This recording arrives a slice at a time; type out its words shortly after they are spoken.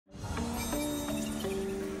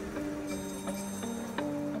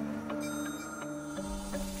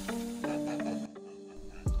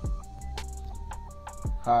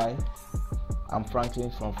Hi, I'm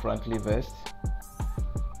Franklin from Franklyversed.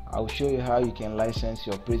 I'll show you how you can license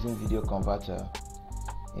your Prism video converter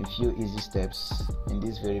in few easy steps in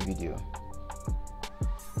this very video.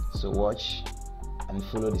 So watch and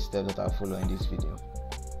follow the steps that I'll follow in this video.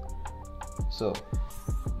 So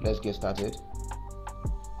let's get started.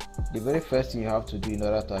 The very first thing you have to do in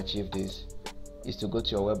order to achieve this is to go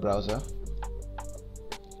to your web browser.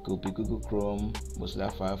 Could be Google Chrome,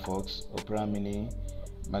 Mozilla Firefox, Opera Mini,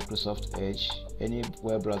 Microsoft Edge, any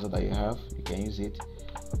web browser that you have, you can use it.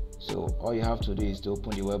 So all you have to do is to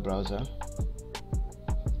open the web browser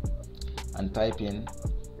and type in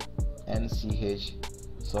NCH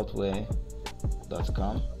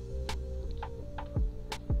software.com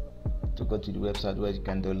to go to the website where you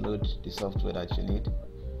can download the software that you need.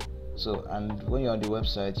 So, and when you're on the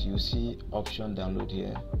website, you see option download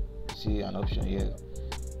here. You see an option here,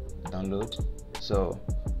 download. So,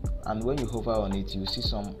 and when you hover on it, you see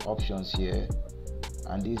some options here,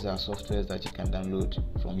 and these are softwares that you can download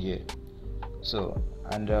from here. So,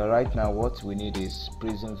 and right now what we need is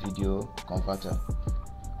Prism video converter.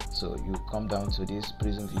 So you come down to this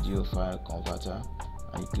Prism video file converter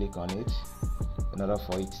and you click on it in order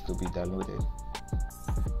for it to be downloaded.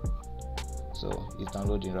 So it's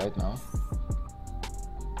downloading right now.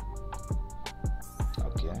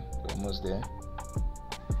 Okay, we're almost there.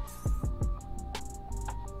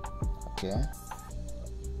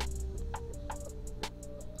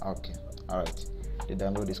 Okay, all right, the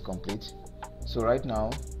download is complete. So right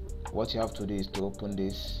now what you have to do is to open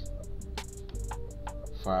this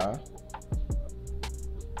file.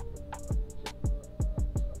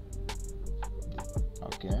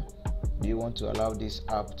 Okay, do you want to allow this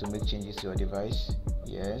app to make changes to your device?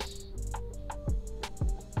 Yes.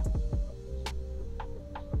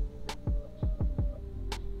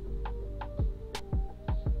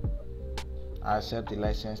 I accept the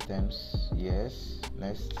license terms. Yes.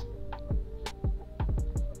 Next.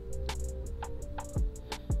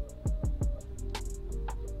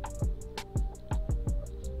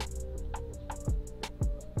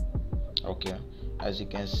 Okay, as you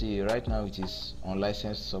can see right now it is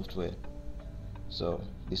unlicensed software, so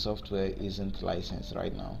the software isn't licensed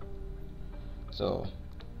right now. So,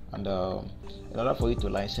 and in order for you to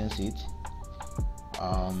license it,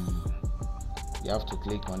 you have to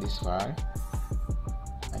click on this file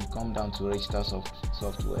and come down to register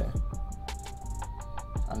software,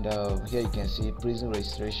 and here you can see Prism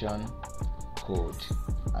registration code,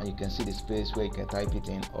 and you can see the space where you can type it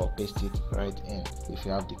in or paste it right in if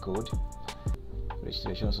you have the code.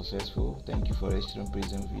 Registration successful. Thank you for registering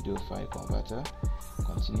Prism video file converter.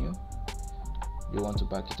 Continue. Do you want to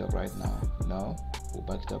back it up right now? No, we'll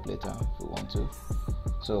back it up later if we want to.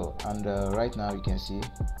 So, and right now you can see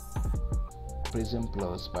Prism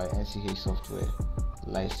Plus by NCH software,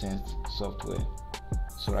 licensed software.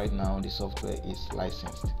 So right now the software is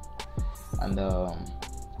licensed, and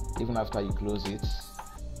even after you close it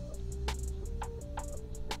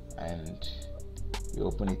and you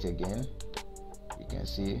open it again, you can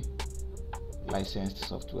see licensed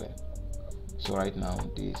software. So right now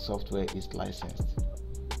the software is licensed.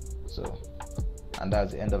 So, and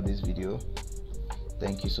that's the end of this video.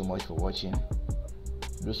 Thank you so much for watching.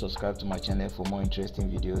 Do subscribe to my channel for more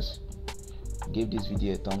interesting videos. Give this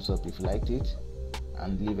video a thumbs up if you liked it,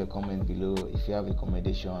 and leave a comment below if you have a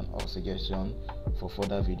recommendation or suggestion for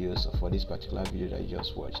further videos or for this particular video that you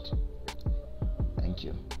just watched. Thank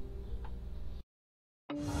you.